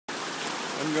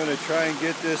I'm going to try and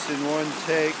get this in one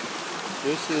take.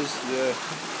 This is the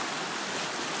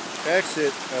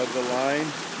exit of the line.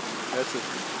 That's a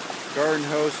garden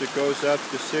hose that goes up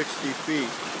to 60 feet.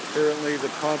 Currently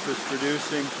the pump is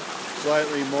producing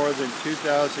slightly more than 2,000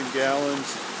 gallons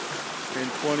in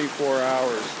 24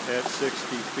 hours at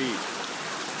 60 feet.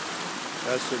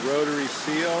 That's a rotary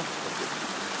seal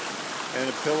and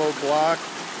a pillow block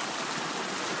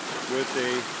with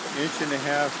a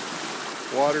 1.5-inch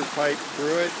water pipe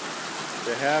through it.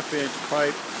 The 1/2-inch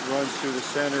pipe runs through the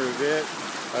center of it.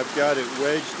 I've got it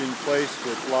wedged in place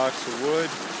with blocks of wood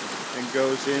and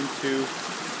goes into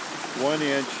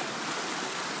 1-inch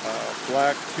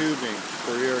black tubing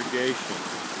for irrigation.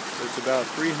 It's about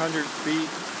 300 feet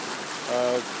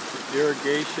of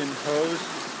irrigation hose,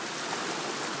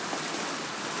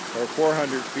 or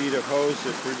 400 feet of hose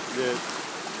that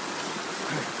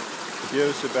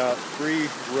gives about 3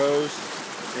 rows.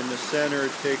 In the center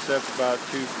it takes up about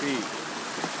 2 feet.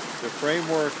 The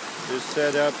framework is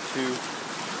set up to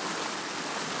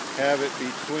have it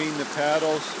between the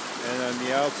paddles, and on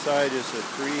the outside is a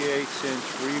 3/8-inch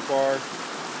rebar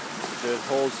that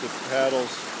holds the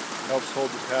paddles, helps hold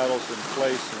the paddles in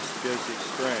place and gives it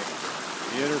strength.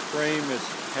 The inner frame is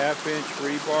 1/2-inch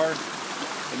rebar,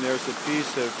 and there's a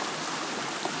piece of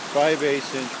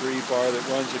 5/8-inch rebar that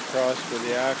runs across for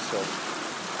the axle.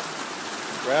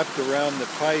 Wrapped around the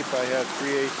pipe I have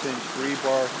 3/8-inch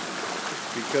rebar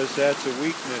because that's a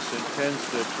weakness and tends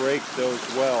to break those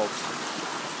welds.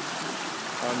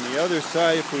 On the other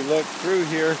side, if we look through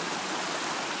here,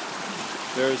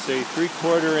 there's a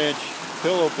 3/4-inch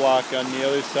pillow block on the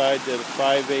other side that a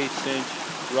 5/8-inch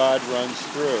rod runs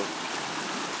through.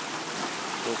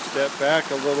 We'll step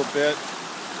back a little bit.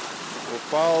 We'll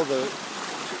follow the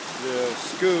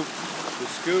scoop. The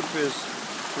scoop is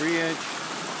 3-inch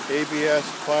ABS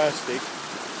plastic,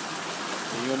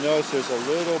 and you'll notice there's a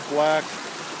little black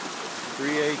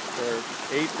 3/8 or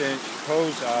 1/8-inch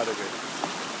hose out of it.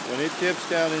 When it dips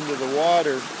down into the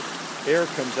water, air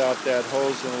comes out that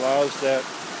hose and allows that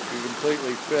to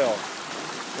completely fill.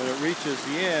 When it reaches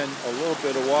the end, a little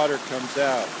bit of water comes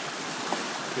out.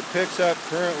 It picks up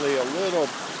currently a little,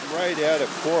 right at a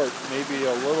quart, maybe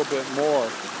a little bit more,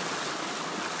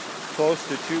 close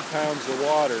to 2 pounds of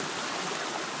water.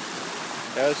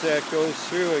 As that goes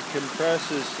through, it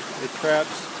compresses, it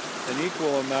traps an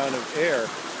equal amount of air.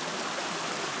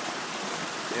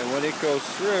 And when it goes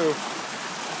through,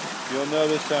 you'll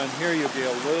notice on here you'll get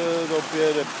a little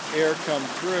bit of air come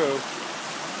through,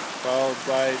 followed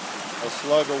by a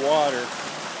slug of water.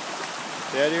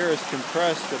 That air is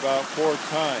compressed about 4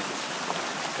 times.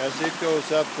 As it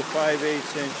goes up the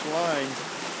 5/8-inch line,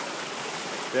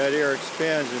 that air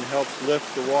expands and helps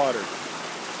lift the water.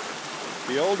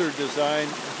 The older design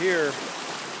here,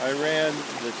 I ran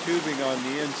the tubing on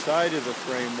the inside of the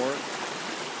framework,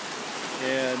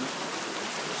 and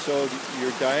so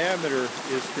your diameter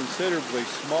is considerably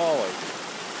smaller.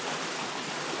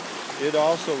 It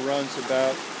also runs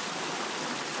about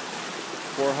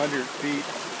 400 feet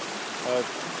of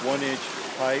 1-inch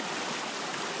pipe,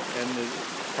 and the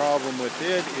problem with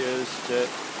it is that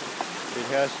it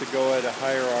has to go at a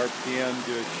higher RPM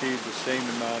to achieve the same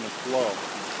amount of flow.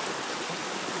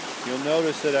 You'll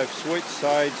notice that I've switched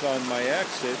sides on my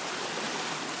exit.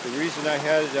 The reason I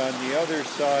had it on the other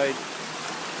side,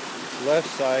 left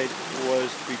side, was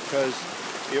because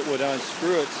it would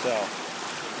unscrew itself.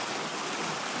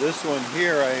 This one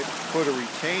here, I put a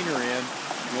retainer in.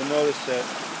 You'll notice that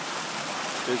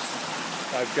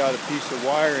I've got a piece of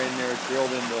wire in there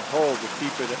drilled into the hole to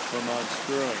keep it from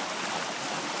unscrewing.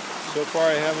 So far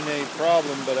I haven't any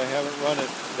problem, but I haven't run it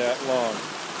that long.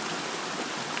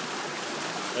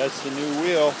 That's the new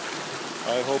wheel.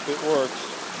 I hope it works.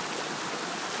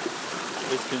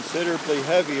 It's considerably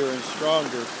heavier and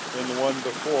stronger than the one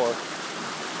before.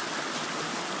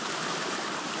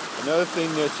 Another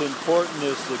thing that's important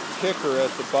is the kicker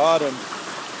at the bottom,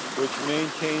 which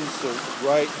maintains the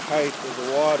right height of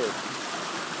the water.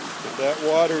 If that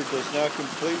water does not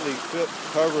completely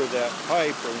cover that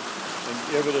pipe and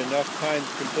give it enough time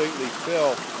to completely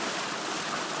fill,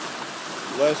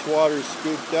 less water is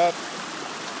scooped up,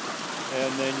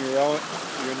 and then you're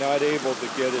not able to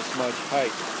get as much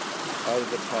height out of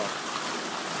the pump.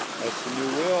 That's the new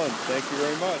wheel, and thank you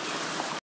very much.